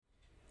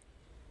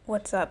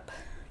What's up,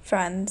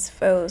 friends,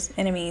 foes,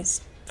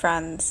 enemies,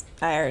 friends?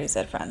 I already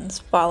said friends,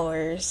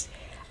 followers.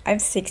 I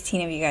have 16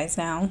 of you guys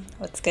now.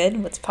 What's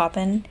good? What's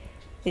poppin'?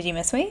 Did you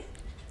miss me?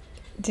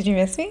 Did you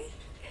miss me?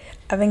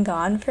 I've been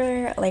gone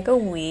for like a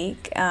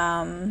week,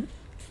 and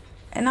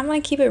I'm gonna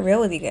keep it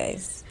real with you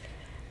guys.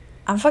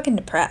 I'm fucking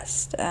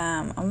depressed.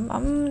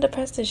 I'm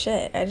depressed as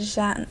shit. I just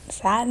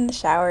sat in the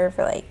shower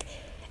for like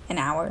an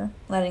hour,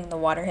 letting the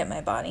water hit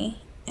my body.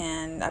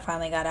 And I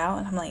finally got out,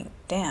 and I'm like,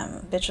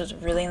 damn, bitch was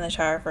really in the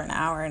shower for an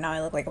hour, and now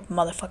I look like a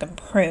motherfucking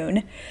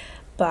prune.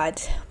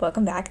 But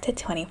welcome back to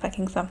 20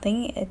 fucking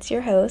something. It's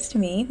your host,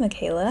 me,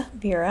 Michaela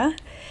Vera,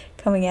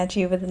 coming at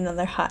you with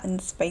another hot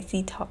and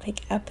spicy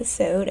topic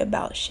episode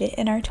about shit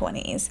in our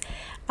 20s.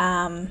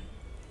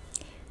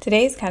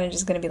 Today's kind of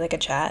just gonna be like a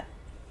chat.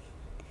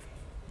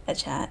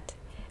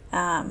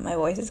 My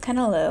voice is kind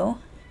of low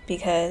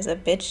because a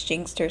bitch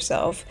jinxed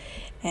herself,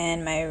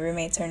 and my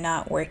roommates are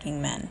not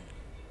working men.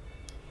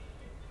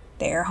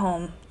 They are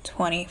home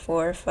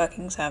 24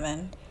 fucking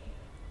 7.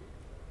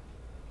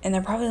 And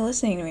they're probably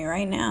listening to me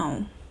right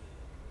now.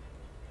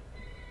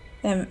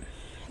 Then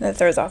that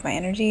throws off my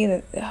energy,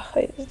 it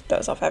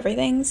throws off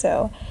everything.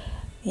 So,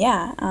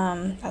 yeah,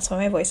 that's why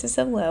my voice is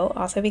so low.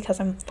 Also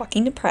because I'm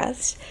fucking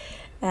depressed.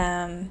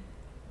 I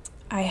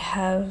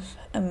have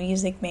a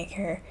music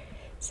maker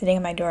sitting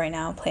at my door right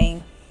now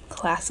playing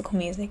classical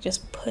music,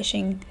 just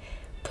pushing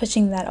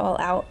that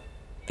all out.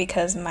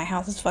 Because my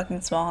house is fucking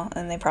small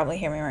and they probably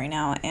hear me right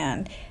now,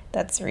 and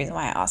that's the reason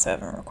why I also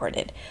haven't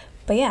recorded.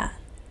 But yeah,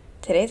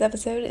 today's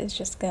episode is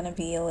just gonna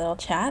be a little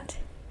chat,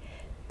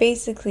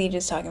 basically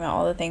just talking about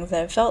all the things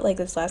that I've felt like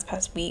this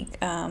past week.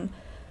 My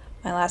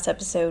last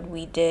episode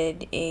we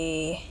did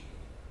a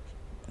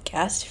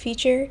guest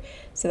feature,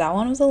 so that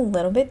one was a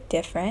little bit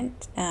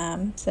different.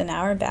 So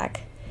now we're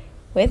back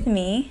with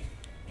me,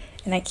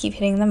 and I keep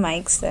hitting the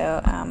mic,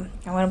 so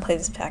I want to play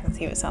this back and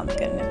see if it sounds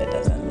good, and if it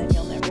doesn't, then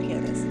you'll never hear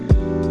this.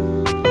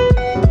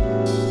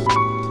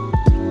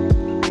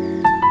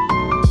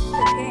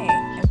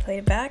 Played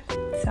it back.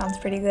 Sounds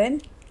pretty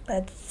good.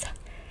 Let's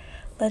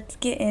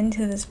get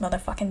into this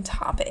motherfucking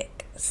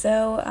topic.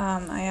 So,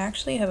 I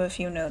actually have a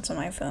few notes on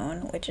my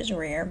phone, which is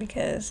rare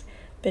because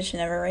bitch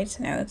never writes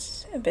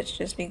notes. A bitch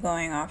just be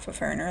going off of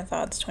her inner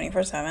thoughts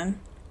 24/7.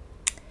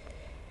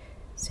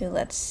 So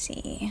let's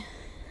see.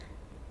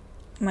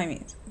 My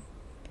music.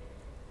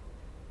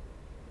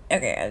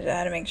 Okay, I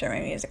had to make sure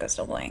my music was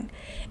still playing.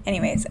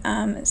 Anyways,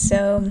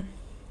 so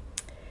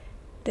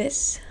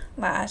this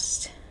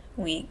last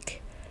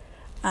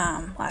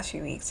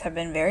few weeks have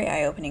been very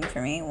eye-opening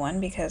for me. One,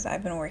 because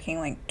I've been working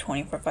like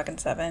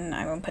 24/7.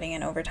 I've been putting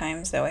in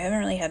overtime, so I haven't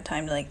really had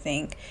time to like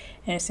think.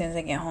 And as soon as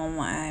I get home,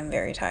 I'm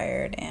very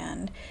tired,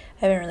 and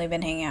I haven't really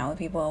been hanging out with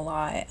people a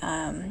lot.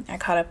 I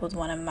caught up with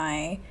one of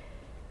my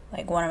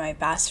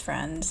best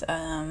friends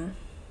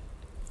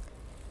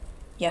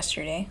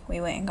yesterday. We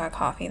went and got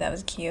coffee. That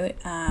was cute.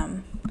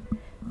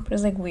 But it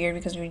was like weird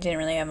because we didn't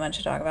really have much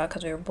to talk about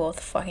because we were both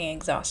fucking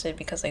exhausted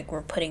because like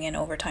we're putting in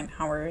overtime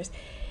hours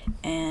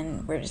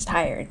and we're just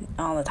tired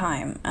all the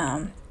time.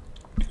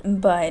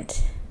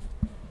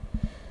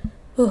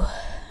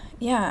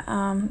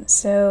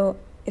 So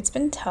it's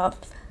been tough.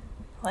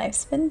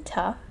 Life's been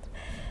tough.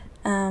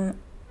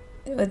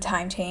 With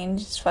time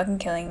change, it's fucking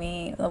killing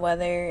me. The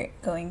weather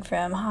going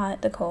from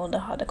hot to cold,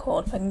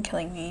 fucking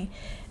killing me.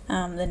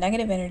 The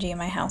negative energy in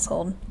my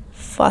household,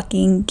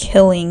 fucking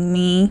killing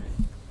me.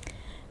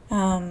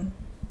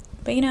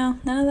 But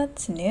none of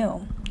that's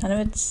new. None of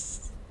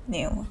it's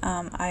new.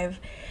 I've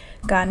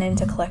gotten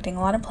into collecting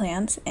a lot of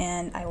plants,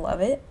 and I love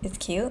it. It's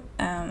cute.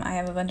 I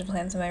have a bunch of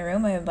plants in my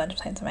room. I have a bunch of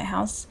plants in my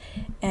house.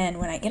 And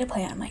when I get a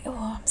plant, I'm like,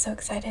 oh, I'm so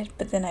excited.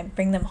 But then I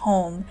bring them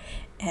home,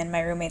 and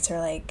my roommates are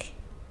like,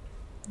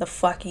 the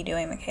fuck are you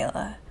doing,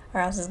 Michaela?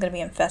 Our house is going to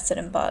be infested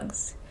in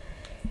bugs.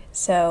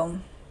 So,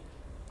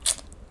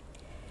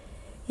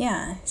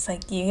 yeah, it's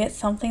like you get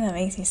something that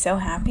makes you so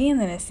happy, and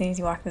then as soon as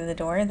you walk through the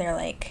door, they're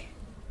like,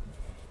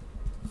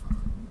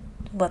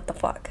 what the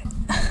fuck?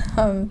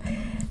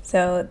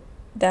 So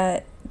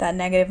that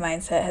negative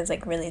mindset has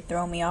like really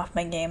thrown me off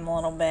my game a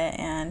little bit,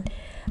 and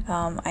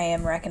I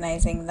am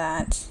recognizing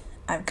that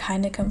I've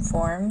kind of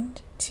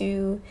conformed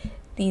to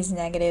these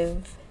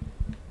negative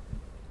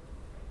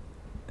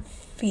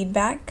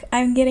feedback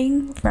I'm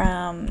getting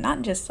from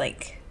not just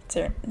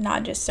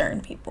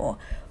certain people,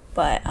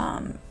 but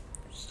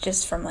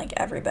just from like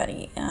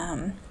everybody.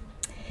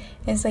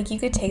 It's like you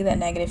could take that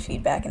negative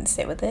feedback and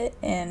sit with it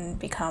and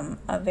become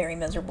a very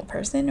miserable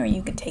person, or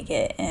you could take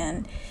it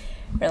and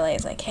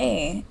realize like,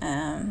 hey,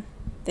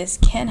 this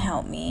can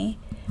help me,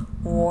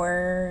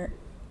 or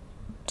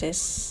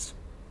this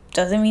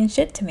doesn't mean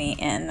shit to me,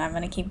 and I'm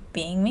gonna keep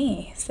being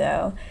me.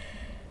 So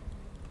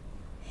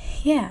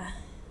yeah,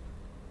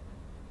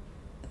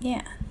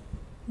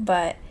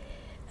 but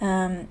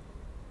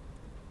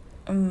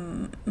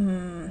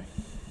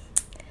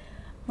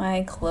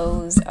my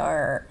clothes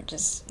are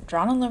just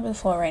drawn all over the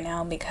floor right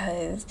now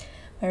because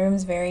my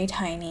room's very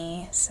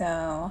tiny.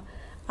 So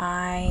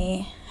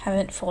I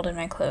haven't folded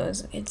my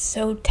clothes. It's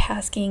so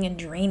tasking and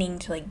draining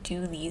to like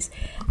do these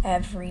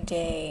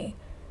everyday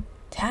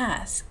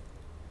tasks.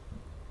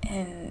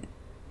 And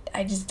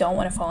I just don't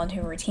want to fall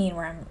into a routine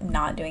where I'm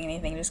not doing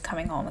anything, just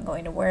coming home and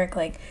going to work.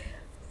 Like,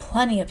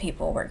 plenty of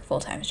people work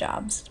full-time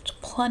jobs.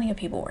 Plenty of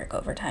people work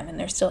overtime, and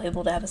they're still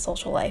able to have a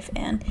social life.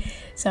 And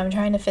so I'm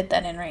trying to fit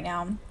that in right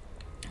now.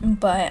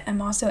 But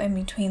I'm also in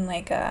between,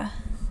 like,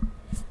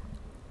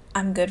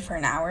 I'm good for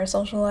an hour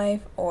social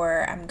life,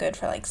 or I'm good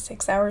for like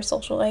 6 hours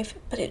social life.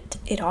 But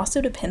it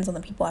also depends on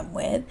the people I'm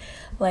with.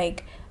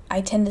 Like,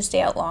 I tend to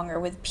stay out longer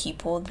with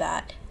people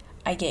that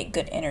I get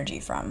good energy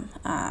from,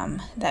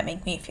 that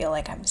make me feel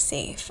like I'm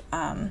safe.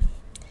 And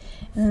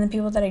then the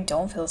people that I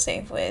don't feel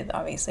safe with,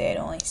 obviously I'd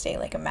only stay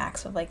like a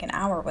max of like an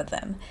hour with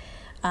them.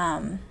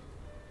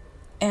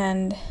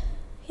 And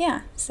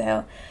yeah,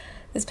 so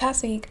this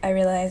past week I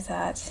realized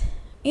that,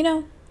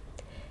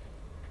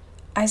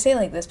 I say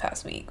like this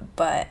past week,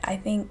 but I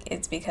think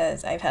it's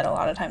because I've had a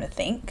lot of time to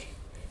think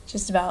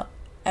just about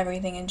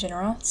everything in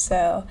general.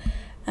 So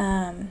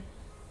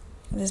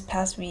this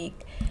past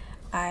week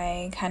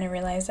I kind of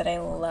realized that I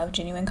love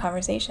genuine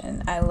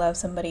conversation. I love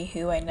somebody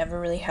who I never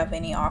really have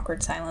any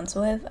awkward silence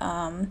with.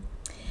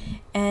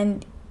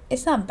 And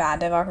it's not bad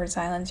to have awkward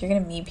silence. You're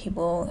going to meet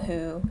people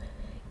who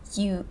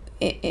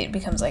it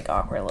becomes like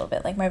awkward a little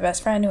bit. Like my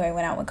best friend who I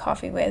went out with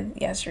coffee with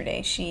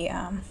yesterday, we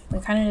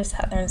kind of just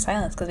sat there in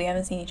silence because we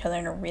haven't seen each other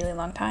in a really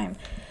long time.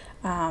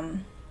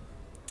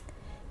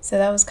 So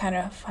that was kind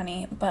of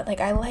funny. But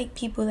like, I like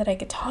people that I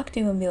could talk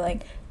to and be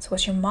like, so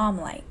what's your mom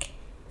like?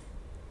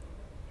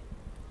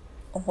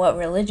 What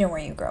religion were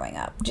you growing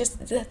up? Just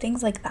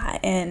things like that.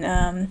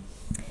 And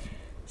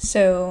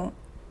so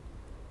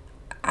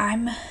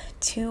I'm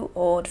too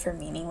old for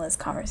meaningless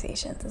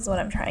conversations is what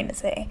I'm trying to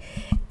say.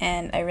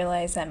 And I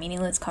realize that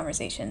meaningless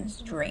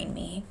conversations drain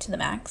me to the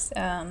max.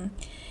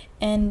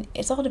 And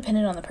it's all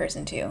dependent on the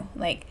person too.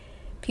 Like,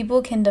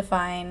 people can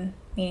define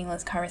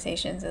meaningless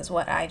conversations as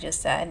what I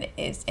just said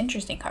is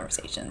interesting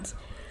conversations.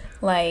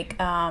 Like,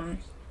 and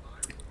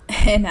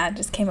that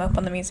just came up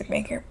on the Music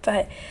Maker.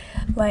 But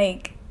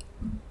like,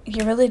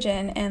 your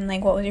religion and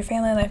like what was your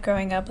family life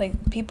growing up,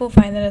 like people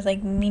find that as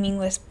like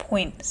meaningless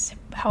points.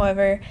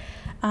 However,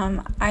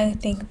 I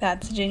think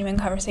that's a genuine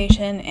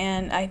conversation,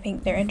 and I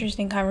think they're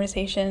interesting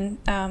conversation.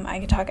 I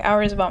could talk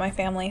hours about my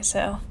family,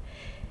 so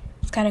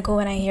it's kind of cool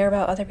when I hear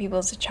about other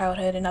people's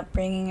childhood and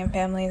upbringing and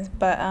families.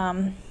 But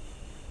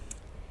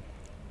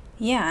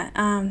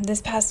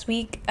this past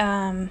week,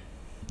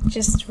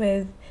 just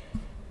with,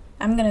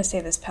 I'm gonna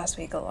say this past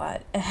week a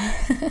lot,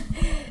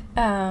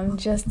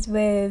 just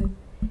with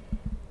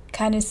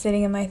kind of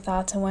sitting in my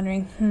thoughts and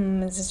wondering,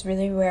 is this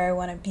really where I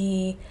want to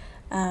be?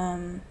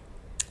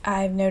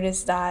 I've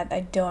noticed that I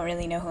don't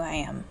really know who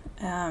I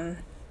am.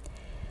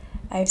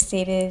 I've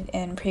stated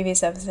in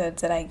previous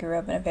episodes that I grew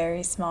up in a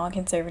very small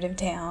conservative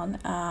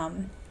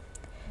town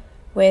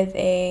with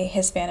a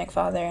Hispanic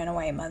father and a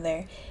white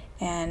mother,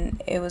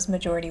 and it was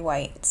majority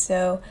white.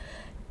 So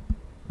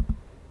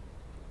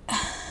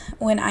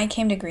when I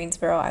came to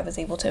Greensboro, I was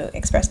able to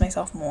express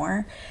myself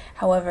more.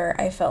 However,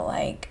 I felt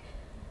like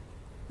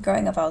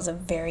growing up, I was a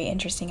very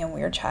interesting and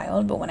weird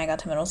child, but when I got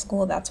to middle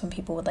school, that's when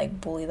people would like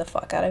bully the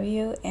fuck out of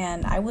you,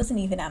 and I wasn't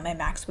even at my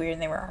max weird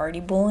and they were already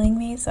bullying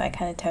me, so I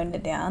kind of toned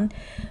it down.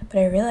 But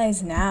I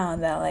realize now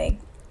that like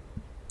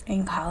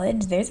in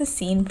college, there's a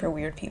scene for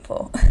weird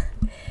people.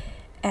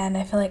 And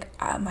I feel like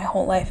my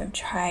whole life I've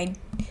tried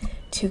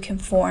to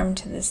conform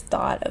to this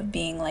thought of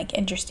being like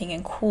interesting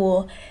and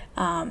cool,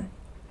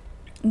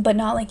 but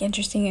not like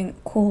interesting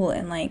and cool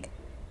in like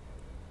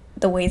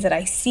the ways that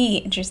I see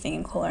interesting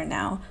and cool are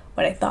now.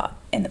 What I thought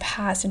in the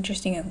past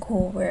interesting and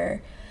cool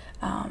were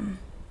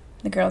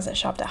the girls that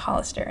shopped at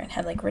Hollister and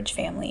had like rich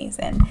families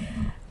and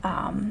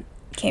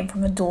came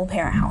from a dual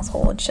parent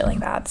household, shit like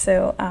that.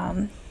 So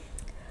I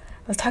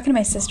was talking to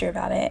my sister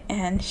about it,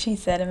 and she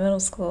said in middle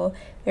school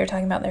they were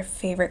talking about their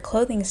favorite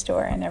clothing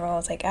store, and everyone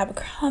was like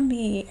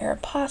Abercrombie,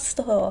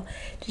 Aeropostale,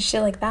 just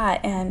shit like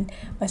that. And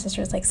my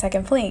sister was like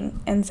Second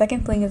Fling, and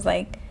Second Fling is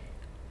like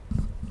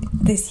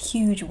this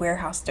huge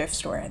warehouse thrift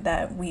store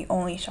that we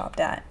only shopped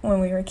at when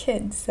we were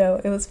kids.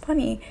 So it was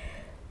funny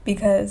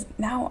because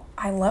now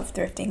I love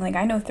thrifting. Like,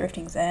 I know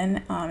thrifting's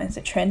in, it's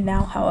a trend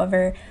now.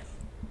 However,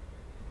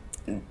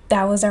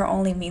 that was our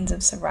only means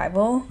of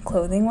survival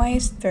clothing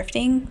wise,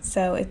 thrifting.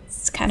 So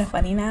it's kind of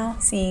funny now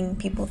seeing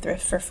people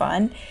thrift for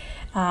fun,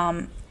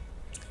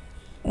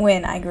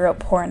 when I grew up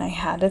poor and I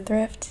had to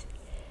thrift.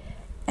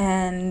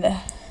 And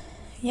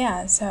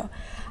yeah, so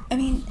I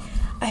mean,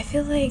 I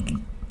feel like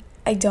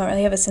I don't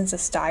really have a sense of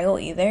style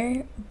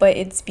either, but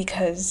it's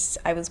because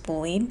I was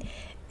bullied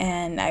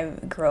and I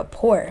grew up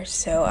poor.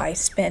 So I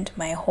spent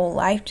my whole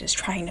life just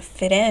trying to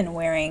fit in,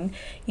 wearing,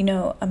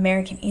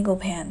 American Eagle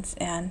pants.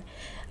 And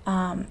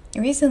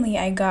recently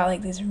I got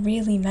like this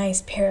really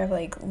nice pair of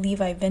like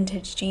Levi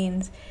vintage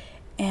jeans,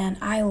 and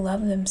I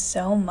love them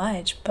so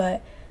much,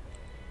 but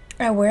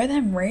I wear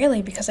them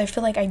rarely because I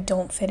feel like I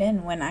don't fit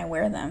in when I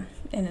wear them.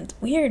 And it's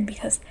weird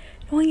because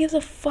no one gives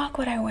a fuck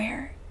what I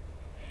wear.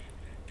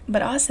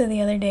 But also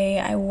the other day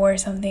I wore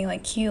something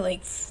like cute,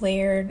 like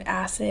flared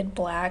acid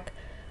black.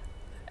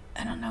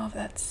 I don't know if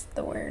that's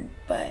the word,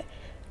 but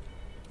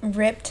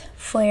ripped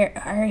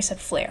flare. I already said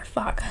flare.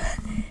 Fuck.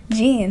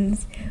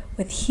 Jeans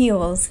with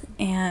heels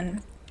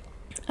and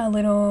a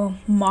little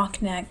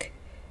mock neck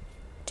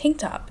tank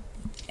top.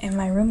 And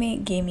my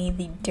roommate gave me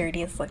the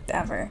dirtiest look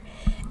ever.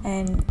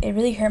 And it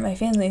really hurt my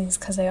feelings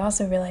because I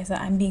also realized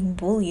that I'm being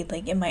bullied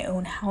like in my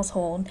own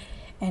household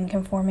and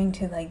conforming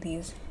to like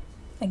these,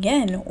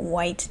 again,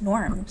 white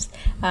norms.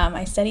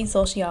 I studied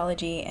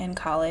sociology in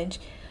college.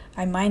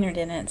 I minored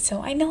in it,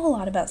 so I know a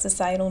lot about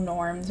societal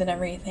norms and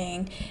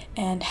everything,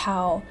 and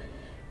how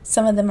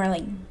some of them are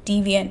like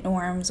deviant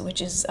norms,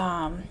 which is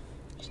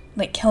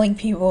like killing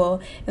people,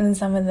 and then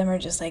some of them are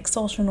just like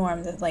social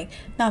norms, it's like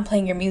not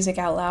playing your music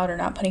out loud or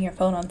not putting your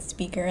phone on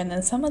speaker, and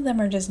then some of them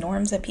are just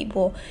norms that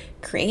people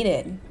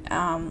created,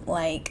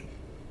 like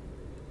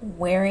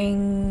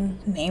wearing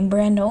name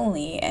brand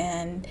only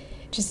and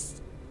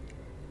just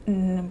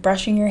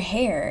brushing your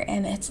hair.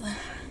 And it's,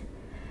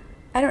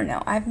 I don't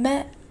know, I've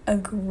met a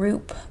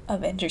group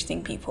of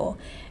interesting people,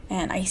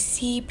 and I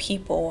see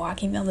people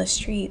walking down the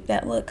street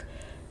that look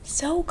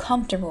so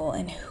comfortable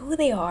in who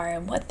they are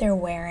and what they're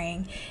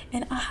wearing,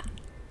 and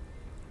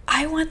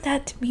I want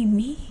that to be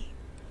me.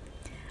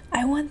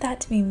 I want that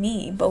to be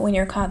me. But when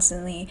you're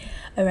constantly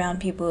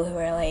around people who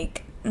are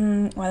like,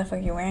 why the fuck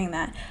are you wearing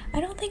that? I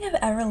don't think I've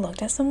ever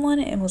looked at someone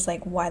and was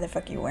like, why the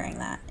fuck are you wearing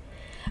that?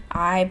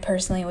 I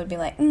personally would be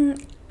like,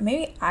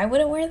 maybe I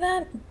wouldn't wear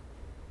that,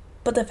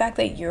 but the fact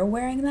that you're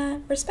wearing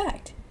that,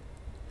 respect.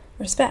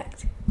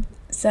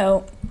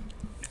 So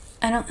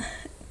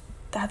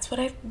that's what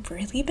I've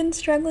really been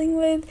struggling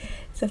with.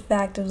 It's the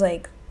fact of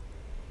like,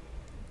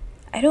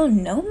 I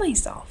don't know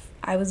myself.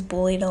 I was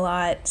bullied a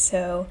lot,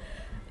 so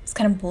I was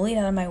kind of bullied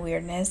out of my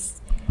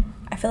weirdness.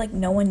 I feel like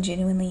no one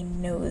genuinely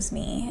knows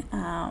me.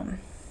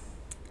 And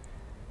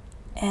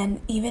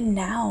even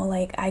now,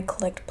 like, I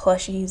collect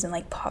plushies and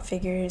like pop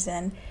figures,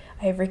 and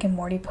I have Rick and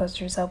Morty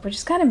posters up, which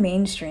is kind of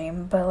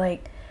mainstream, but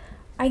like,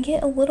 I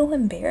get a little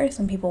embarrassed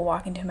when people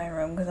walk into my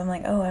room because I'm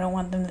like, oh, I don't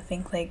want them to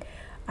think like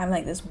I'm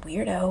like this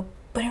weirdo.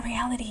 But in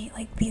reality,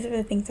 like, these are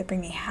the things that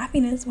bring me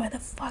happiness. Why the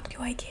fuck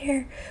do I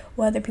care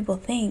what other people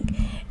think?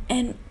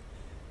 And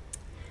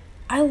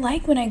I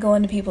like when I go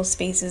into people's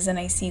spaces and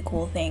I see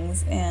cool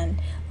things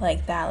and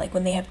like that. Like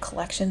when they have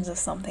collections of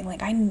something,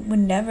 like I would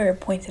never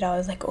point it out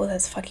as like, oh,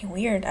 that's fucking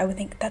weird. I would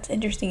think that's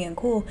interesting and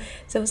cool.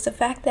 So it's the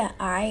fact that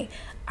I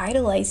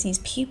idolize these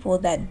people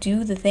that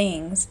do the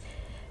things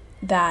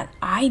that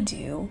I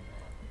do,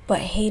 but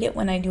hate it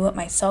when I do it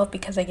myself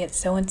because I get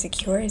so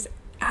insecure, is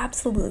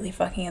absolutely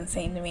fucking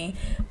insane to me.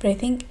 But I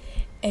think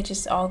it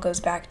just all goes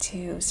back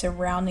to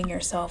surrounding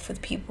yourself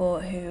with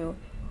people who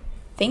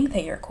think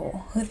that you're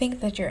cool, who think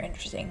that you're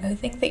interesting, who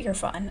think that you're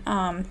fun.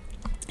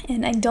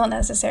 And I don't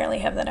necessarily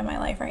have that in my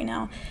life right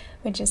now,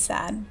 which is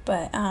sad,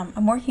 but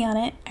I'm working on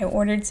it. I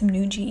ordered some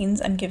new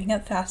jeans. I'm giving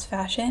up fast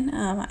fashion.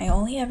 I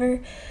only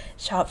ever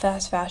shop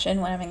fast fashion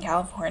when I'm in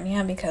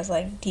California because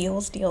like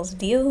deals.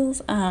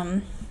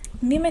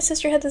 Me and my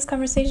sister had this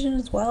conversation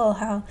as well,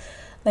 how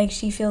like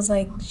she feels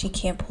like she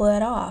can't pull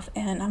that off,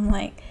 and I'm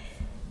like,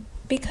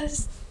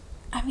 because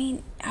I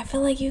mean, I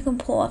feel like you can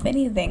pull off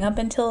anything. Up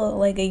until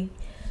like a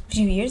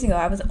few years ago,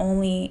 I was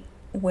only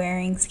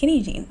wearing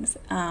skinny jeans,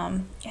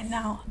 and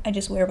now I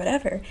just wear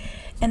whatever.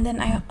 And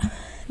then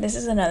this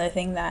is another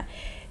thing that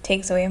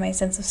takes away my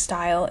sense of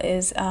style,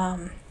 is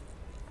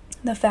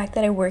the fact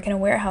that I work in a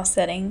warehouse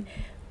setting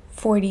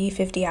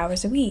 40-50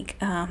 hours a week.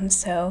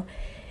 So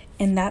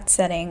in that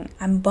setting,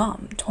 I'm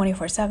bummed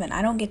 24/7.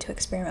 I don't get to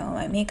experiment with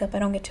my makeup. I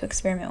don't get to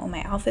experiment with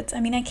my outfits.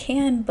 I mean, I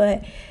can,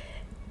 but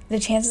the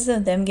chances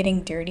of them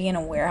getting dirty in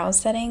a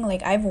warehouse setting,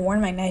 like I've worn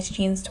my nice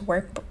jeans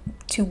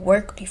to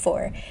work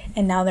before,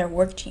 and now they're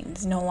work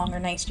jeans, no longer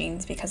nice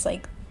jeans, because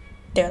like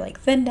they're like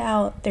thinned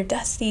out, they're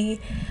dusty,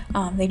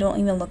 they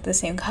don't even look the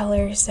same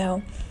color.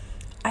 So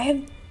I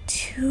have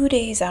 2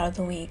 days out of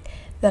the week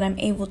that I'm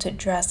able to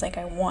dress like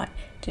I want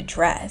to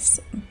dress,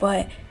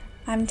 but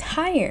I'm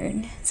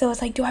tired. So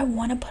it's like, do I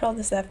want to put all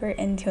this effort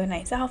into a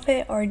nice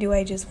outfit, or do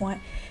I just want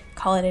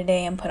call it a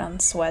day and put on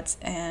sweats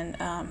and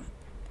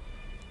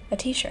a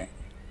t-shirt?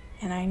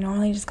 And I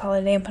normally just call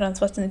it a day and put on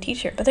sweats and a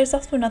t-shirt, but there's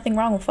also nothing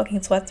wrong with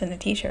fucking sweats and a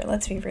t-shirt,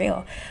 let's be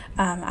real.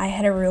 I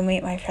had a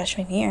roommate my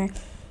freshman year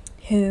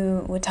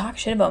who would talk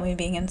shit about me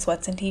being in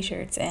sweats and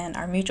t-shirts, and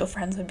our mutual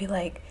friends would be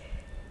like,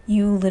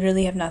 you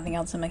literally have nothing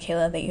else in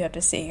Michaela that you have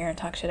to sit here and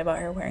talk shit about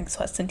her wearing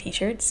sweats and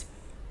t-shirts.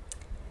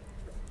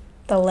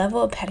 The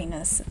level of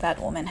pettiness that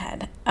woman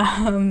had.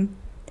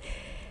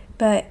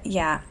 But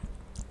yeah,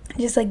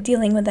 just like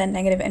dealing with that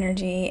negative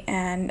energy.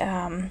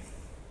 And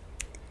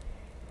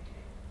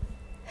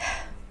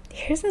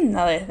here's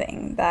another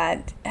thing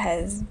that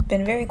has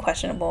been very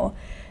questionable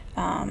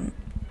in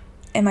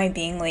my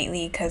being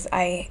lately, because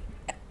I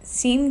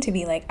seem to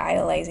be like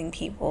idolizing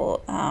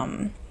people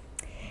and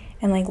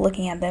like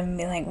looking at them and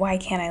be like, why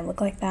can't I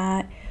look like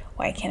that?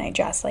 Why can't I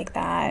dress like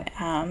that?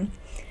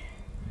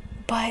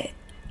 But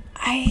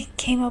I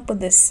came up with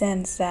this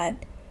sense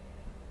that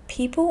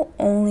people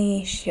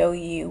only show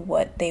you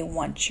what they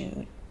want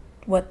you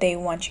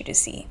to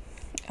see.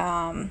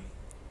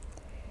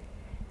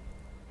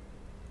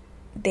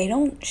 They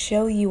don't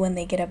show you when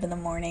they get up in the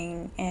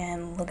morning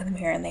and look in the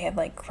mirror and they have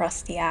like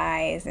crusty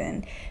eyes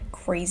and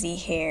crazy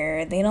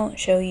hair. They don't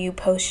show you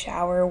post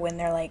shower when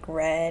they're like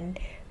red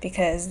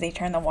because they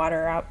turn the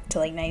water up to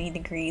like 90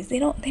 degrees. They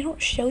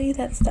don't show you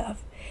that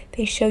stuff.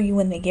 They show you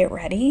when they get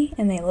ready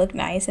and they look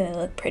nice and they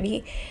look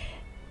pretty.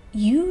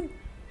 You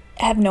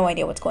have no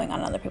idea what's going on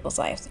in other people's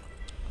lives.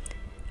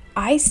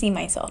 I see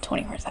myself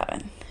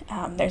 24/7.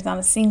 There's not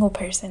a single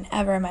person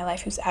ever in my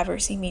life who's ever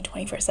seen me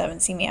 24/7,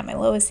 see me at my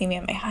lowest, see me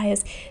at my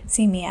highest,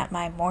 see me at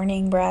my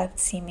morning breath,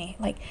 see me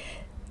like,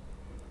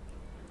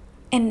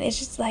 and it's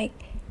just like,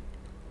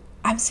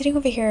 I'm sitting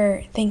over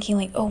here thinking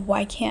like, oh,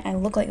 why can't I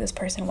look like this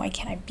person? Why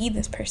can't I be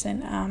this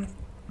person?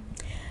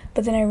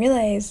 But then I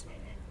realize,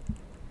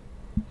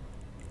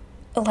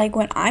 like,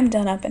 when I'm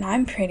done up and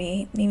I'm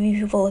pretty, maybe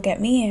people look at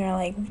me and are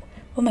like,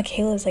 well,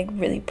 Michaela's like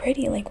really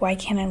pretty. Like, why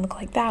can't I look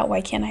like that? Why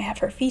can't I have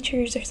her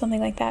features or something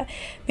like that?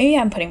 Maybe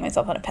I'm putting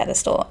myself on a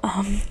pedestal.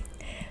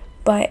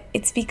 But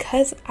it's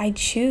because I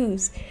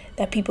choose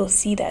that people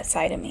see that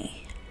side of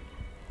me.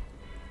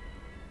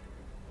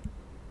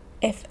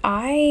 If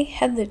I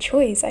had the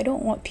choice, I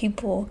don't want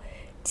people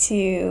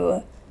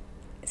to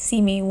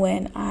see me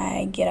when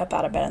I get up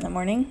out of bed in the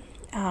morning.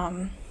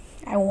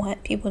 I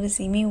want people to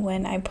see me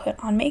when I put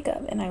on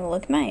makeup and I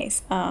look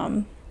nice.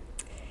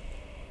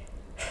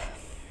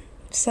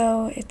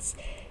 So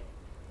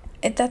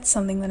that's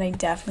something that I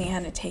definitely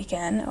had to take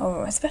in,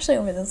 especially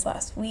over this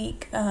last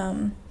week,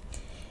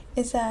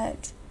 is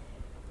that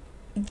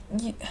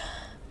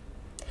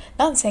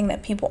not saying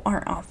that people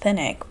aren't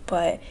authentic,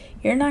 but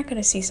you're not going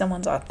to see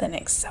someone's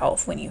authentic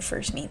self when you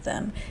first meet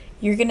them.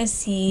 You're going to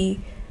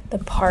see the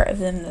part of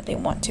them that they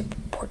want to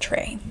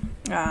portray,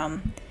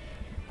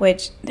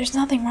 which there's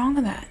nothing wrong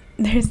with that.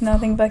 There's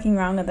nothing fucking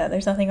wrong with that.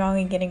 There's nothing wrong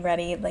with getting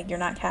ready. Like, you're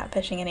not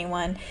catfishing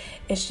anyone.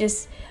 It's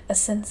just a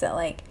sense that,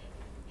 like,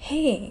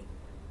 hey,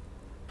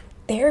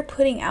 they're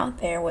putting out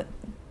there what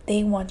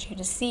they want you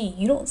to see.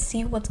 You don't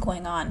see what's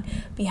going on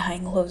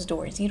behind closed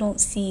doors. You don't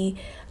see,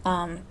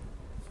 you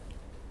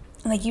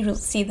don't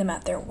see them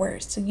at their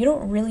worst. So you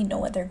don't really know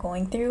what they're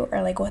going through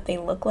or, like, what they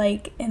look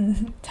like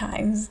in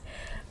times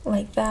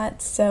like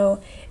that.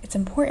 So it's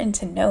important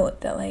to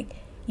note that, like,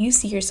 you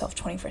see yourself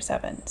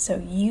 24/7. So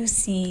you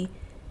see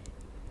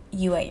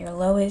you at your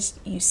lowest,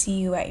 you see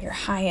you at your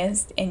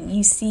highest, and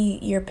you see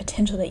your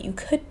potential that you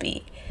could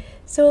be.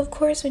 So of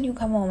course, when you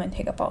come home and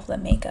take up all the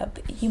makeup,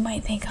 you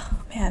might think,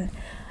 oh man,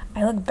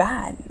 I look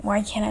bad.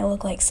 Why can't I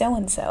look like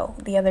so-and-so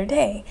the other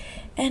day?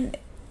 And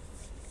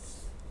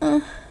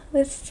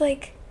it's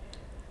like,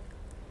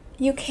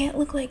 you can't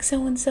look like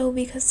so-and-so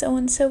because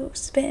so-and-so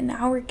spent an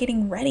hour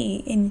getting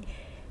ready and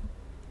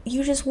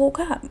you just woke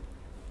up.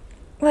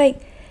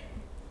 Like,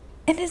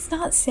 and it's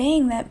not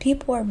saying that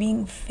people are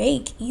being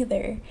fake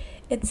either.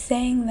 It's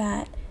saying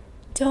that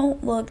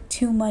don't look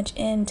too much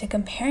into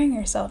comparing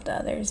yourself to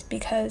others,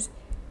 because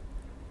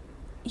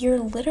you're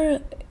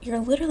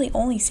literally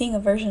only seeing a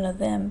version of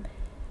them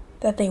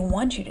that they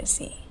want you to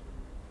see.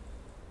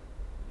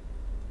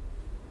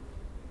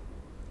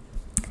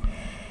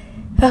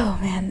 Oh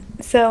man.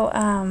 So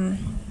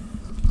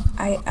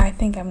I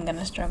think I'm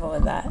gonna struggle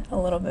with that a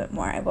little bit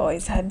more. I've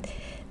always had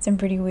some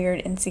pretty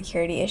weird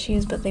insecurity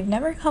issues, but they've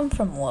never come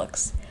from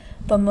looks.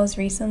 But most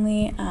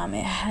recently,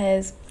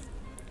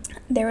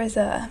 there was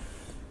a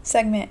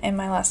segment in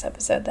my last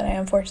episode that I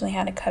unfortunately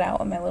had to cut out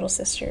with my little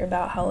sister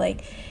about how,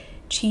 like,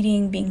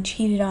 being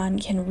cheated on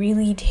can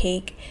really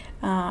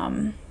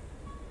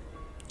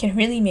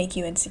make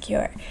you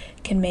insecure,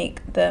 can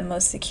make the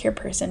most secure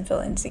person feel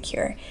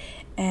insecure.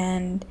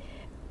 And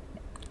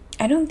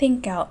I don't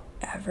think I'll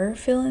ever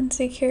feel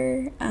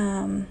insecure.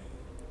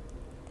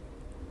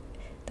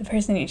 The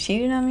person who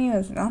cheated on me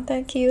was not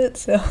that cute,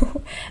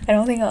 so I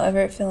don't think I'll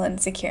ever feel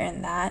insecure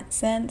in that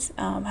sense.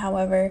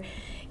 However,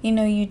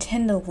 you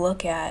tend to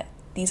look at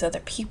these other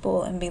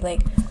people and be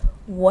like,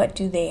 what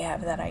do they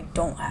have that I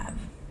don't have?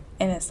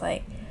 And it's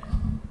like,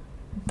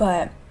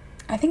 but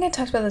I think I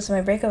talked about this in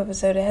my breakup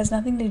episode. It has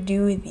nothing to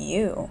do with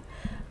you.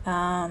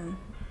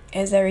 It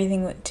has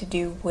everything to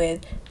do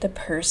with the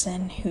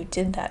person who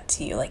did that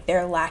to you. Like,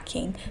 they're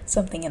lacking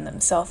something in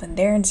themselves and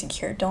they're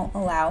insecure. Don't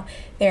allow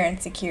their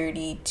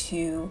insecurity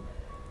to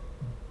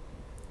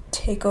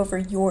take over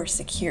your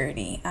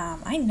security.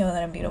 I know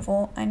that I'm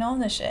beautiful. I know I'm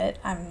the shit.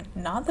 I'm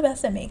not the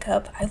best at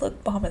makeup. I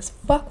look bomb as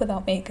fuck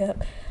without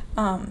makeup.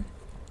 I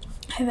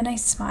have a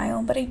nice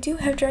smile, but I do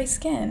have dry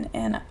skin,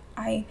 and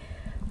I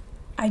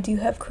do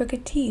have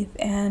crooked teeth,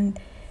 and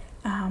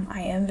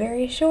I am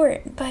very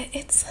short. But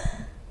it's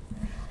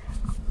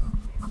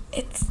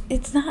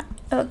not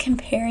a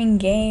comparing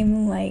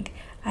game. Like,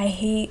 I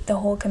hate the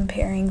whole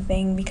comparing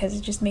thing because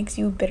it just makes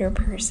you a bitter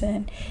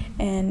person,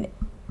 and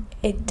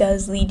it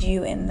does lead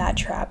you in that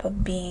trap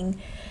of being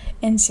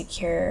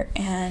insecure,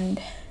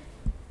 and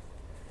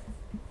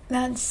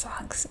that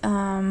sucks.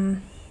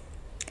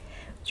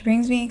 Which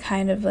brings me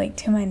kind of like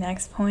to my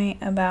next point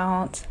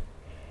about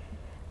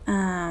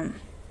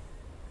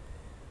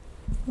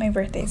my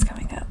birthday's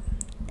coming up.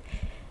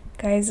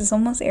 Guys, it's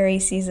almost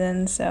Aries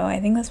season, so I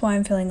think that's why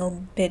I'm feeling a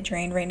bit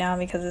drained right now,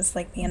 because it's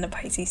like the end of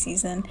Pisces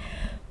season.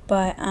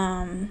 But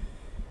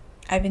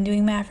I've been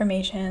doing my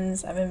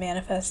affirmations, I've been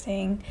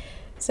manifesting.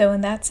 So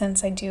in that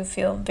sense, I do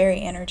feel very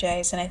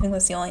energized, and I think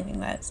that's the only thing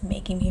that's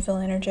making me feel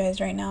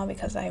energized right now,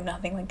 because I have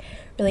nothing like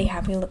really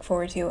happy to look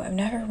forward to. I've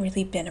never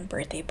really been a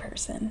birthday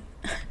person.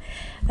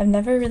 I've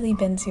never really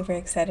been super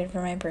excited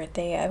for my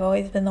birthday. I've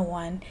always been the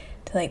one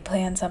to like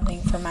plan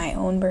something for my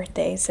own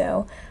birthday,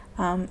 so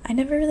I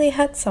never really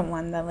had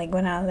someone that like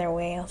went out of their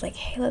way. I was like,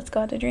 hey, let's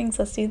go out to drinks,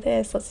 let's do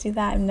this, let's do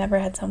that. I've never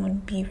had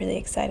someone be really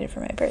excited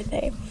for my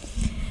birthday.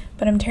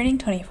 But I'm turning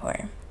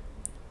 24.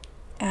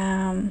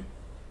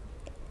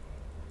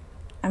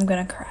 I'm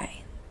gonna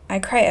cry. I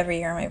cry every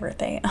year on my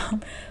birthday.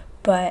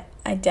 But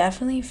I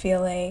definitely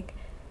feel like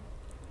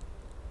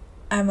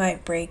I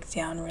might break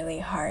down really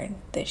hard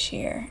this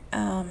year.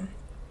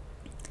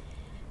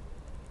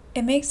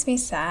 It makes me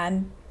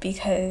sad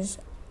because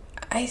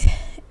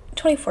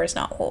 24 is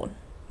not old.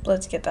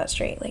 Let's get that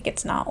straight. Like,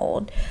 it's not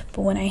old.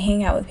 But when I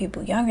hang out with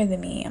people younger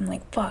than me, I'm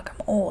like, fuck,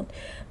 I'm old.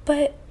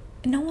 But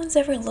no one's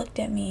ever looked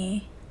at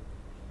me.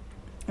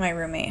 My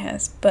roommate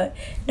has. But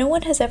no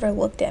one has ever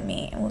looked at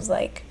me and was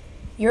like,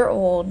 you're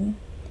old.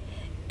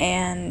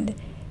 And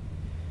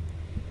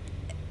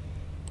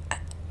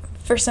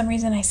for some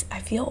reason, I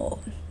feel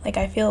old. Like,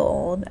 I feel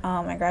old.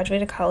 I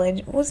graduated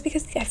college. It was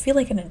because I feel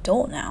like an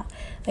adult now.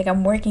 Like,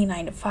 I'm working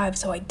 9 to 5,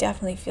 so I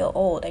definitely feel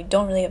old. I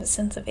don't really have a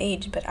sense of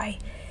age, but I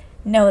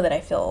know that I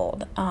feel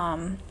old.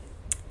 But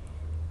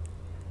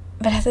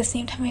at the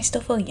same time, I still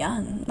feel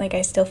young. Like,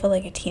 I still feel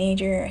like a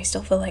teenager. I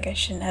still feel like I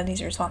shouldn't have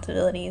these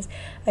responsibilities.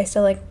 I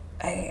still like,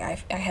 I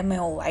have my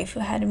whole life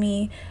ahead of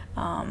me.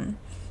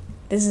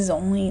 This is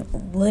only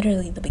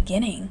literally the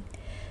beginning.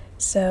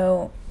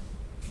 So,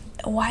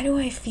 why do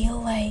I feel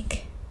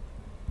like...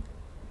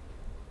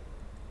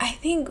 I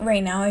think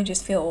right now I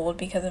just feel old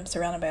because I'm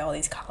surrounded by all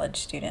these college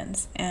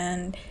students.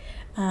 And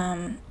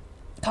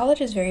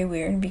college is very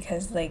weird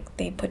because, like,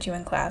 they put you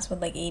in class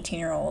with, like,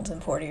 18-year-olds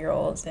and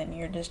 40-year-olds, and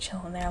you're just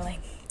chilling there like,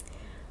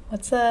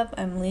 what's up?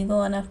 I'm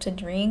legal enough to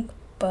drink,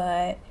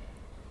 but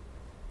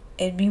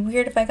it'd be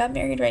weird if I got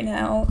married right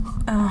now.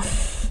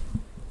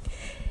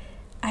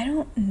 I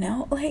don't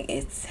know. Like,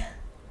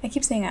 I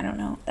keep saying I don't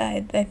know.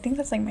 I think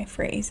that's, like, my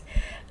phrase,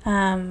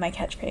 my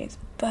catchphrase.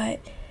 But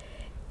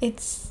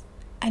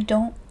I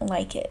don't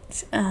like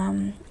it.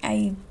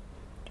 I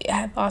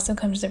have also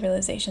come to the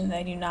realization that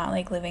I do not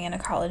like living in a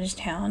college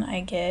town. I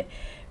get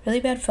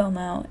really bad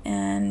FOMO,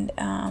 and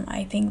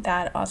I think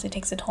that also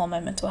takes a toll on my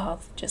mental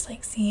health. Just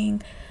like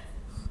seeing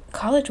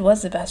college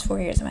was the best 4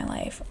 years of my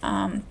life.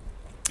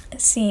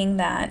 Seeing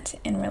that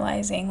and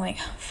realizing like,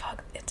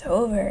 fuck, it's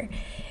over.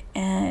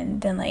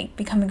 And then like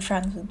becoming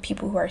friends with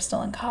people who are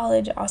still in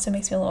college also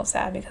makes me a little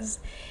sad because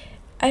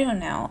I don't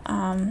know.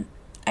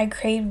 I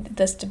craved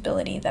the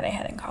stability that I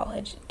had in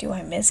college. Do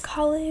I miss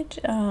college?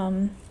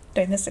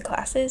 Do I miss the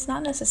classes?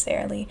 Not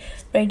necessarily,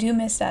 but I do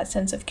miss that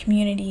sense of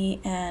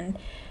community and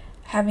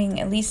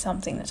having at least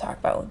something to talk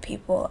about with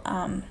people.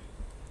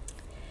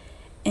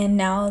 And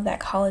now that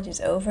college is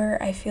over,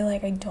 I feel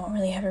like I don't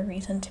really have a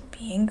reason to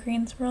be in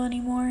Greensboro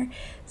anymore.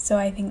 So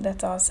I think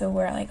that's also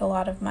where like a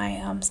lot of my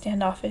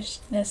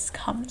standoffishness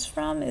comes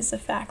from, is the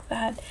fact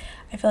that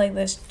I feel like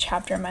this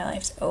chapter of my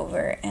life's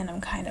over and I'm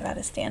kind of at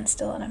a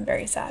standstill, and I'm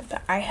very sad.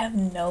 But I have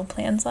no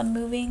plans on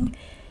moving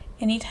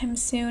anytime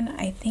soon.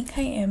 I think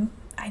I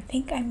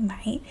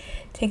might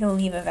take a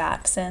leave of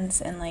absence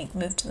and like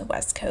move to the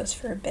West Coast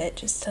for a bit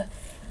just to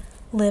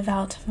live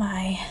out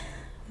my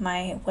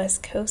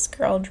West Coast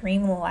girl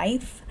dream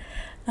life.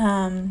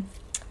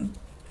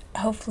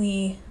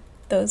 Hopefully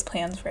those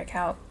plans work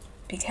out,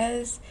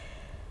 because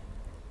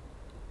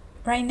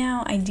right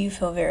now I do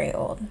feel very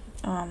old.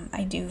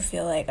 I do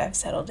feel like I've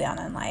settled down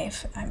in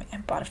life. I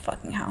bought a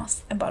fucking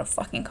house. I bought a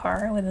fucking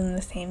car within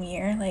the same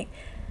year. Like,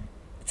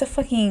 it's a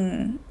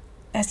fucking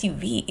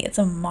SUV. It's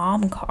a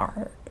mom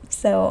car.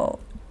 So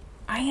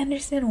I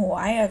understand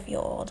why I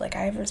feel old. Like,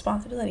 I have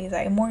responsibilities.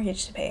 I have a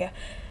mortgage to pay,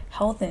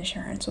 health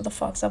insurance. What the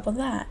fuck's up with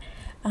that?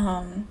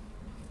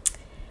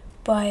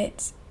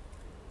 But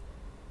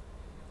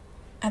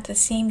at the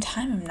same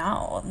time, I'm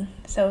not old.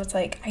 So it's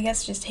like, I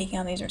guess just taking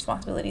on these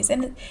responsibilities.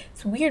 And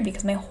it's weird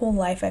because my whole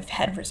life I've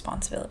had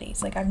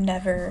responsibilities. Like, I've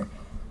never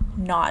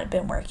not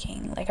been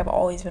working. Like, I've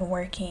always been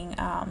working.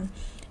 I've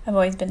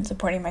always been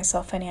supporting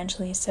myself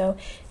financially. So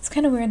it's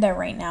kind of weird that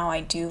right now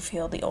I do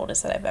feel the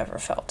oldest that I've ever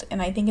felt. And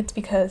I think it's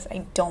because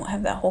I don't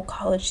have that whole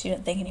college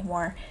student thing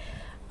anymore.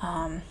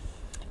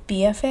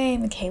 BFA,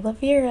 Michaela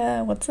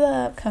Vera, what's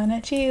up? Coming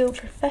at you,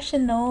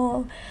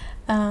 professional.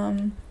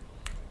 And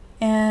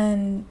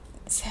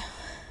so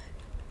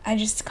I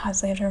just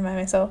constantly have to remind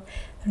myself,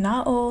 I'm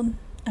not old,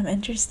 I'm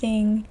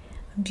interesting,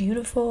 I'm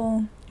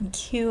beautiful, I'm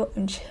cute,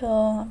 I'm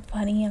chill, I'm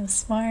funny, I'm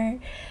smart,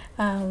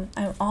 I'm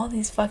all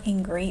these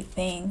fucking great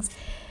things.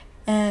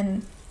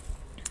 And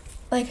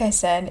like I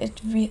said,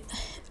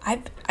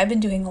 I've been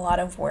doing a lot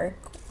of work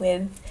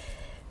with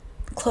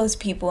close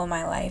people in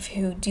my life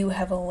who do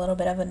have a little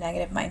bit of a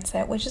negative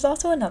mindset, which is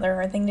also another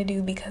hard thing to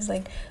do, because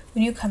like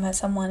when you come at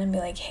someone and be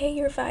like, hey,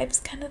 your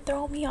vibes kind of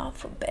throw me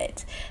off a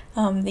bit,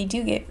 they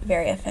do get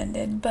very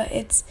offended.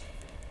 But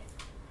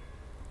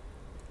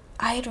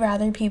I'd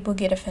rather people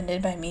get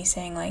offended by me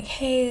saying like,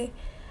 hey,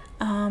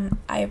 I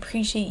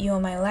appreciate you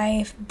in my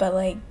life, but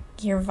like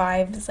your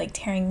vibe is like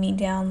tearing me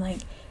down. Like,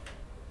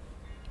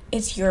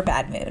 it's your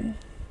bad mood,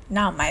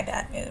 not my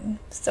bad mood.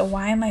 So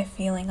why am I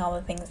feeling all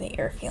the things that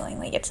you're feeling?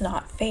 Like, it's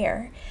not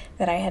fair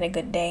that I had a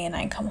good day and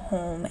I come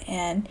home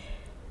and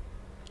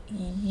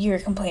you're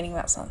complaining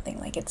about something.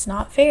 Like, it's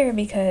not fair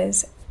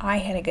because I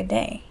had a good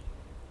day.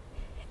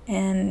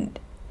 And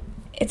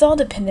it's all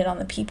dependent on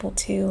the people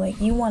too. Like,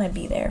 you want to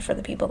be there for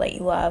the people that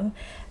you love.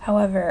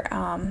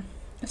 However,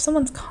 if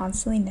someone's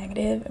constantly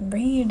negative and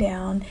bringing you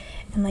down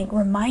and like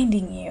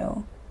reminding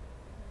you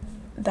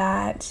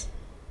that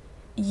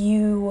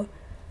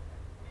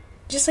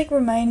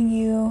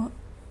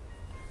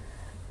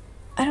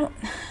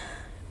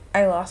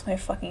I lost my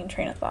fucking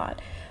train of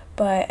thought,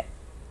 but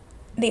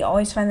they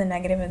always find the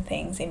negative in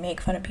things. They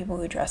make fun of people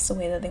who dress the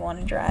way that they want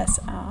to dress,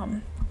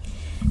 and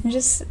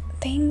just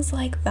things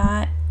like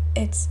that.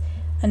 It's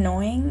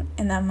annoying,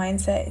 and that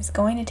mindset is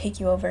going to take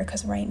you over,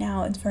 because right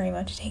now it's very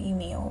much taking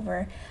me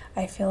over.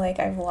 I feel like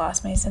I've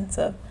lost my sense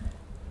of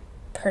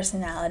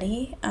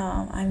personality.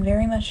 I'm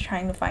very much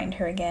trying to find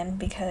her again,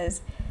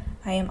 because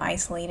I am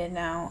isolated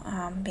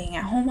now, being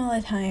at home all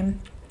the time.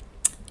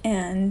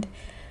 And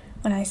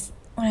when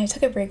I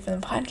took a break from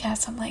the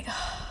podcast, I'm like,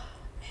 oh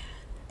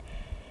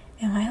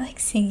man, am I like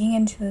sinking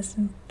into this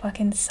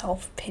fucking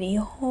self-pity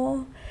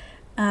hole?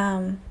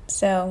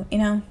 So,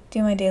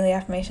 do my daily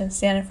affirmations,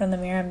 stand in front of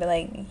the mirror and be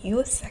like, you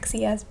a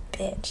sexy ass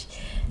bitch.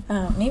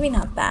 Maybe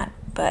not that,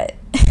 but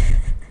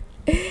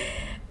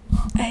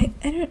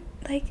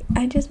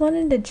I just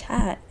wanted to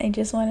chat. I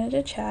just wanted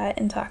to chat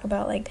and talk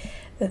about like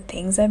the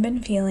things I've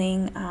been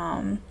feeling,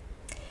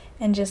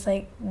 and just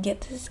like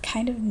get this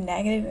kind of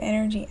negative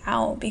energy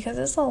out, because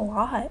it's a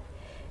lot.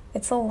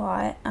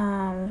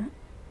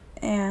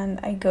 And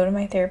I go to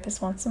my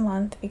therapist once a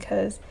month,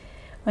 because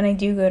when I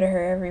do go to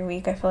her every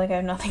week, I feel like I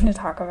have nothing to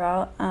talk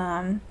about.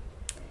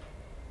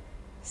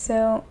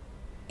 So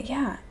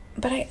yeah,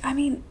 but I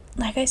mean,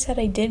 like I said,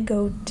 I did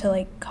go to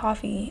like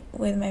coffee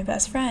with my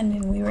best friend,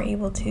 and we were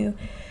able to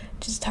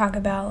just talk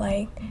about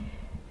like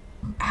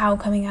how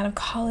coming out of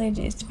college,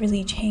 it's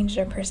really changed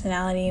our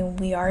personality, and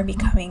we are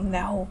becoming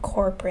that whole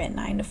corporate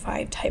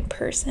 9-to-5 type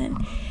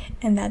person.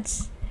 And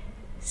that's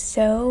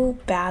so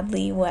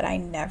badly what I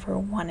never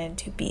wanted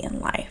to be in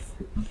life.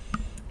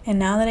 And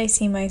now that I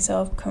see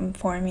myself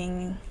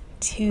conforming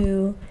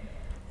to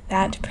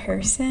that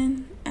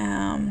person,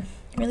 it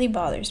really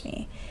bothers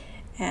me.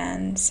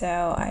 And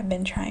so I've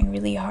been trying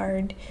really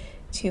hard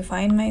to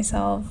find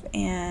myself,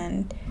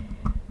 and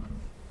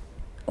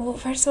well,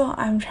 first of all,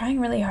 I'm trying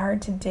really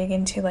hard to dig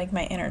into like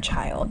my inner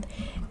child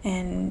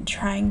and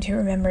trying to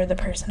remember the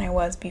person I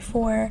was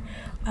before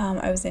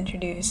I was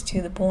introduced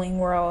to the bullying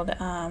world,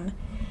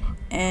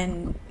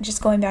 and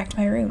just going back to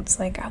my roots.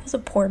 Like, I was a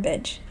poor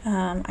bitch.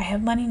 I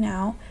have money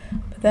now,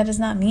 but that does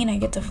not mean I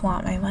get to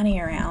flaunt my money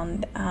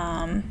around,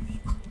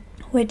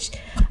 which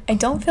I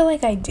don't feel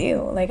like I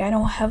do. Like, I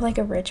don't have like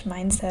a rich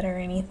mindset or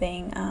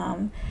anything.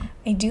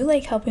 I do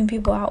like helping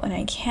people out when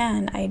I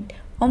can. I'd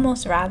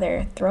almost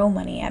rather throw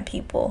money at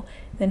people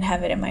than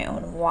have it in my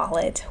own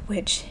wallet,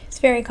 which is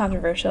very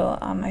controversial.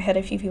 I had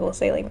a few people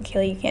say like,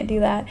 Michaela, you can't do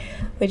that,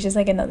 which is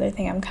like another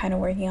thing I'm kind of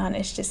working on.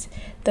 It's just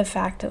the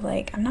fact of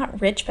like, I'm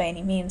not rich by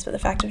any means, but the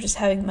fact of just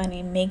having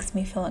money makes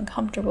me feel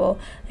uncomfortable.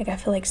 Like, I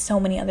feel like so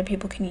many other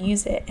people can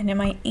use it, and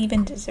am I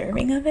even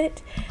deserving of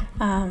it?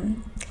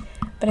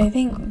 But I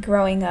think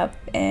growing up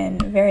in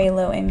very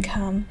low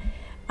income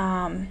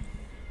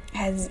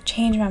has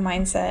changed my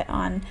mindset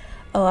on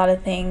a lot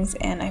of things,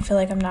 and I feel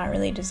like I'm not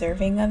really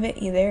deserving of it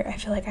either. I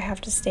feel like I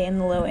have to stay in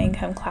the low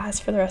income class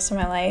for the rest of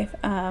my life,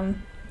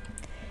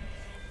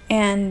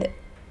 and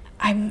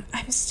I'm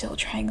still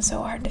trying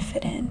so hard to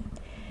fit in,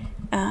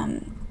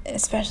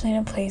 especially in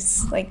a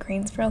place like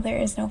Greensboro. There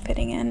is no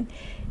fitting in.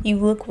 You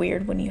look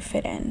weird when you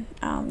fit in.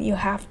 You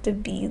have to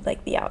be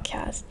like the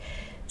outcast.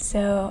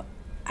 So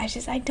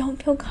I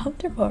don't feel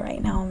comfortable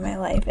right now in my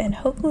life, and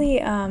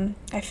hopefully I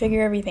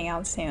figure everything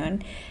out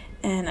soon.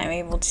 And I'm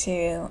able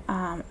to,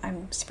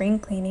 I'm spring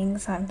cleaning,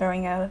 so I'm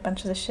throwing out a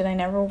bunch of the shit I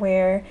never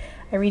wear.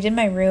 I redid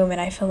my room, and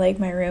I feel like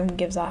my room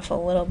gives off a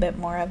little bit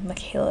more of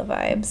Michaela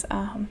vibes.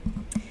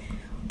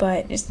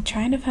 But just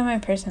trying to find my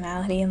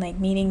personality and like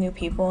meeting new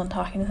people and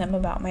talking to them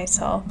about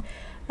myself,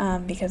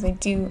 because I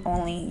do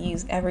only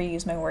ever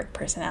use my work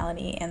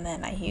personality, and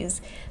then I use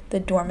the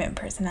dormant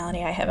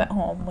personality I have at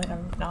home when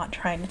I'm not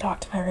trying to talk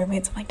to my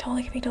roommates. I'm like, don't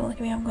look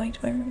at me, I'm going to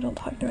my room, don't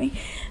talk to me.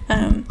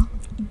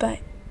 But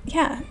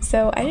yeah,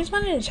 so I just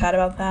wanted to chat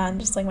about that and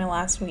just like my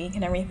last week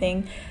and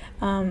everything.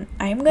 I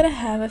am gonna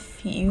have a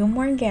few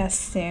more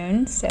guests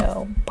soon,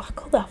 so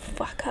buckle the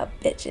fuck up,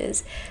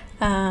 bitches.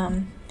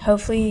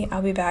 Hopefully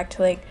I'll be back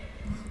to like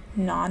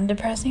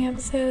non-depressing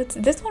episodes.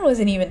 This one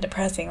wasn't even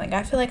depressing. Like,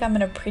 I feel like I'm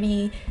in a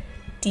pretty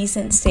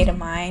decent state of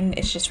mind.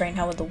 It's just right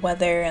now with the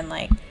weather and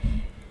like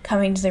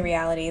coming to the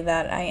reality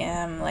that I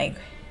am like,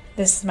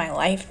 this is my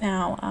life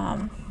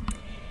now.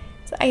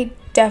 So I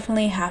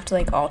definitely have to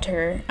like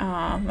alter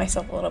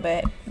myself a little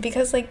bit,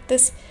 because like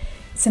this,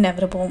 it's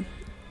inevitable.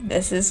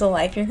 This is the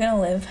life you're gonna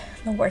live,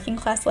 the working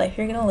class life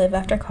you're gonna live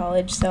after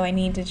college. So I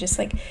need to just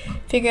like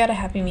figure out a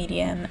happy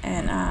medium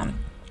and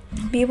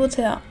be able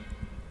to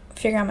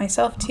figure out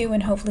myself too,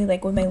 and hopefully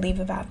like with my leave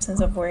of absence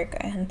of work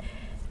and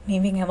me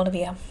being able to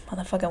be a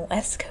motherfucking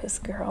West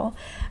Coast girl,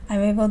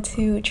 I'm able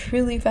to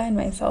truly find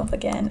myself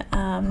again,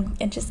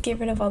 and just get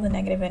rid of all the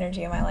negative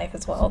energy in my life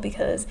as well,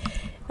 because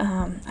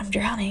I'm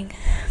drowning.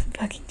 I'm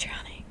fucking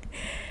drowning.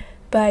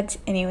 But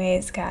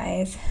anyways,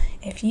 guys,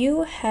 if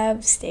you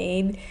have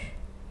stayed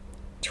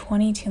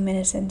 22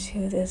 minutes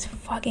into this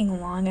fucking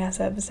long ass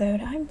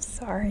episode, I'm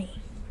sorry.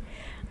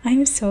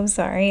 I'm so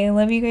sorry. I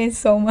love you guys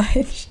so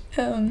much.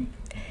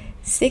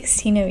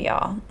 16 of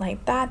y'all,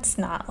 like, that's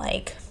not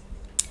like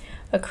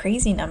a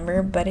crazy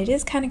number, but it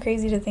is kind of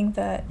crazy to think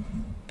that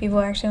people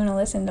actually want to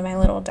listen to my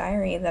little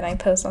diary that I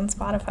post on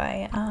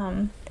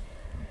Spotify.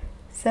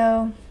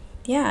 So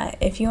yeah,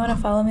 if you want to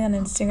follow me on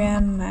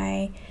Instagram,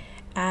 my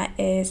 @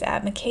 is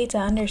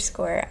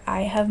 @Maketa_.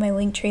 I have my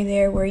link tree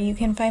there where you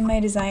can find my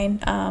design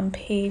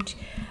page.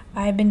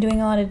 I've been doing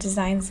a lot of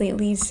designs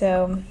lately,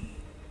 so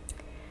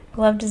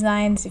I love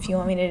designs. If you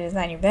want me to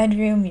design your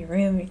bedroom, your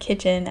room, your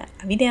kitchen,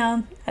 I'll be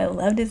down. I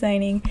love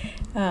designing.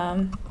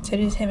 So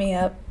just hit me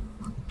up.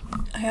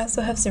 I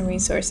also have some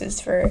resources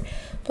for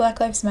Black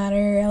Lives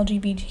Matter,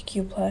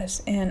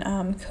 LGBTQ+, and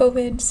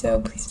COVID,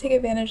 so please take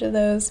advantage of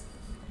those.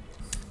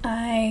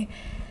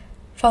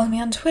 Follow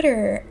me on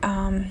Twitter,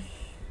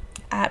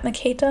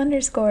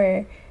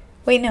 @Maketa_.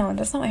 Wait, no,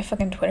 that's not my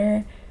fucking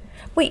Twitter.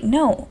 Wait,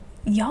 no,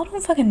 y'all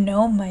don't fucking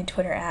know my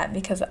Twitter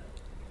because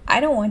I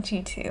don't want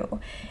you to.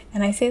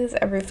 And I say this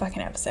every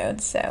fucking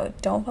episode, so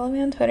don't follow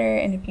me on Twitter.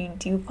 And if you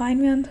do find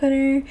me on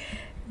Twitter,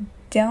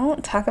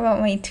 don't talk about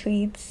my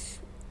tweets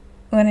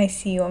when I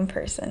see you in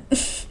person.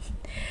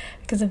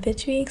 Because a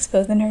bitch be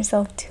exposing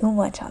herself too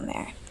much on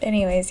there.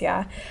 Anyways,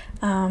 yeah.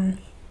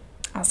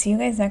 I'll see you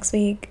guys next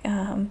week.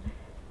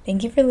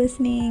 Thank you for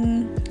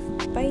listening.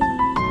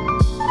 Bye.